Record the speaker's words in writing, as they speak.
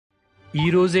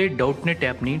ఈరోజే డౌట్నెట్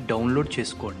యాప్ని డౌన్లోడ్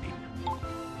చేసుకోండి.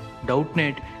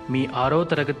 డౌట్నెట్ మీ 6వ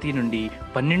తరగతి నుండి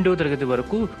 12వ తరగతి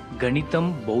వరకు గణితం,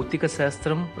 భౌతిక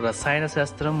శాస్త్రం, రసాయన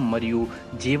శాస్త్రం మరియు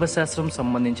జీవశాస్త్రం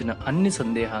సంబంధించిన అన్ని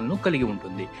సందేహాలను కలిగి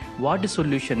ఉంటుంది. వాటి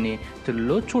సొల్యూషన్ని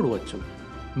తెలుగులో చూడవచ్చు.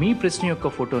 మీ ప్రశ్న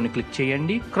యొక్క ఫోటోని క్లిక్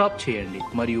చేయండి, క్రాప్ చేయండి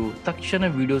మరియు తక్షణ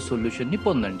వీడియో సొల్యూషన్ని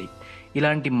పొందండి.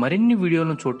 ఇలాంటి మరిన్ని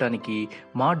వీడియోలను చూడటానికి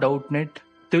మా Doubtnut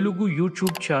Telugu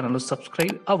YouTube channel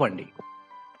subscribe అవ్వండి.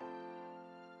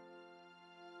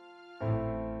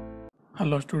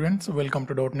 Hello students, welcome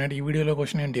to Doubtnut. ఈ వీడియోలో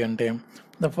క్వశ్చన్ ఏంటి అంటే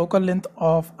the focal length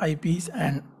of eyepiece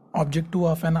and objective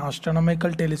of an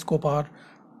astronomical telescope are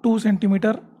 2 cm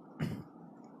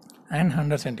and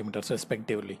 100 cm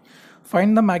respectively.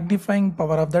 Find the magnifying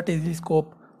power of the telescope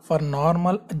for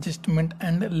normal adjustment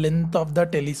and length of the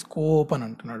telescope అని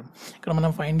అంటున్నాడు. ఇక్కడ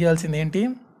మనం find చేయాల్సింది ఏంటి?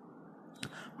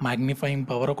 Magnifying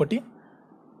power ఒకటి,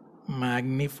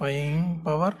 magnifying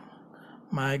power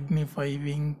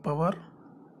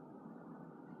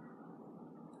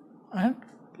and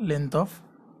length of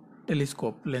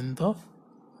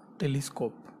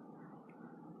telescope.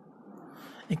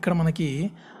 ఇక్కడ మనకి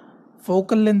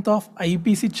focal length of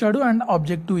eyepiece ఇచ్చాడు అండ్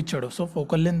ఆబ్జెక్టివ్ ఇచ్చాడు. So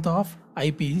focal length of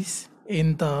eyepiece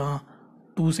ఎంత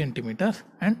 2 cm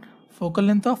and focal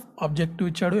length of objective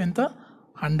ఇచ్చాడు ఎంత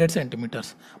 100 cm.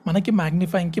 మనకి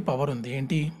మ్యాగ్నిఫైయింగ్కి పవర్ ఉంది,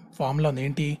 ఏంటి ఫార్ములా ఉంది,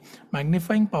 ఏంటి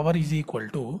magnifying power is equal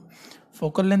to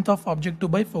focal length of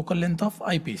objective by focal length of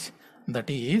eyepiece,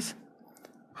 that is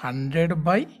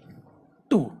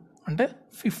 100/2 అంటే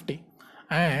 50.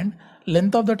 And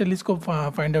length of the telescope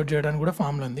find out చేయడానికి కూడా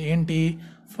ఫార్ములా ఉంది, ఏంటి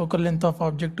focal length of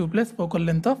objective plus focal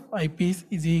length of eyepiece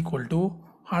is equal to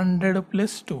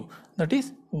 100+2, that is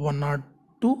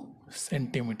 102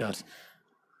 cm.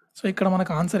 So ఇక్కడ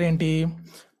మనకు answer ఏంటి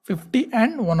 50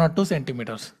 and 102 cm.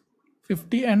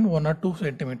 50 and 102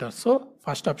 cm. So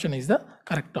first option is the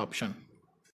correct option.